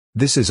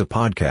This is a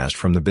podcast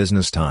from the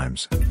Business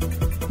Times.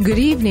 Good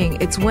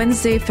evening. It's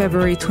Wednesday,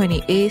 February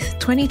 28th,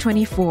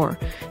 2024.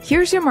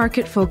 Here's your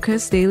Market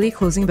Focus Daily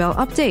Closing Bell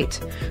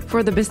update.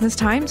 For the Business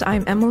Times,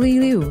 I'm Emily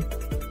Liu.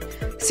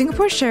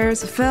 Singapore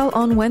shares fell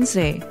on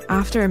Wednesday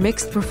after a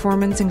mixed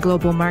performance in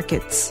global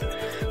markets.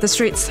 The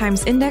Straits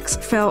Times Index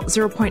fell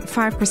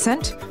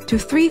 0.5% to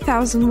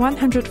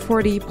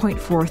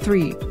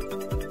 3,140.43.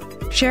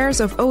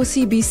 Shares of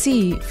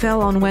OCBC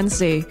fell on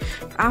Wednesday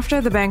after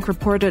the bank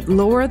reported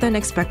lower than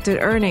expected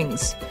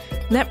earnings.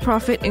 Net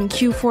profit in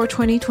Q4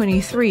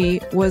 2023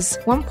 was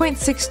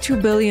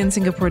 1.62 billion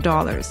Singapore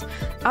dollars,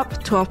 up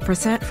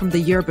 12% from the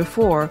year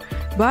before,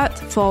 but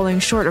falling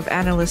short of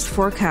analyst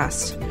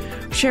forecasts.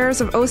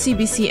 Shares of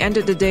OCBC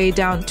ended the day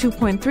down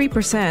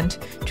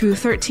 2.3% to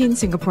 13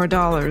 Singapore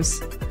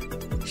dollars.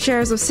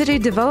 Shares of City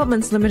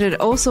Developments Limited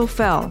also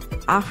fell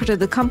after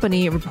the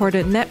company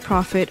reported net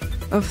profit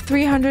of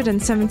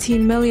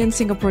 317 million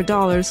Singapore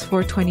dollars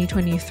for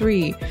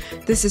 2023.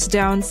 This is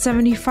down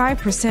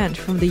 75%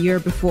 from the year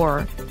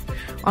before.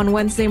 On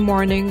Wednesday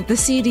morning, the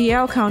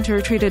CDL counter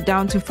traded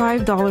down to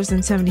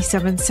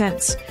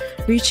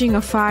 $5.77, reaching a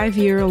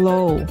 5-year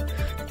low.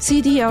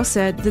 CDL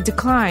said the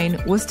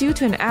decline was due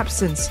to an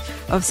absence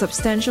of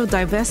substantial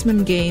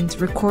divestment gains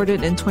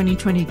recorded in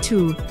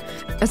 2022,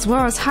 as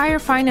well as higher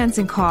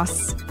financing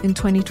costs in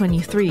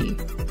 2023.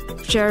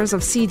 Shares of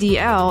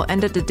CDL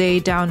ended the day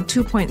down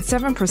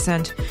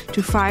 2.7%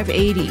 to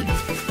 580.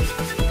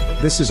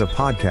 This is a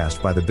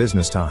podcast by the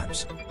Business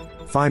Times.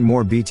 Find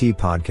more BT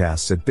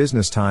podcasts at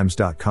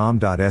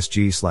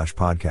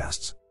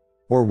businesstimes.com.sg/podcasts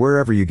or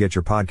wherever you get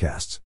your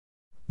podcasts.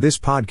 This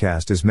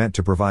podcast is meant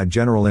to provide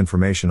general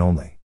information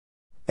only.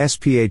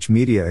 SPH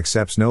Media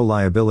accepts no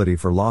liability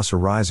for loss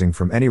arising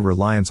from any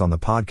reliance on the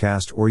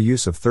podcast or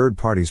use of third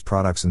parties'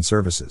 products and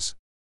services.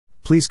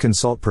 Please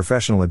consult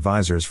professional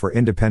advisors for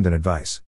independent advice.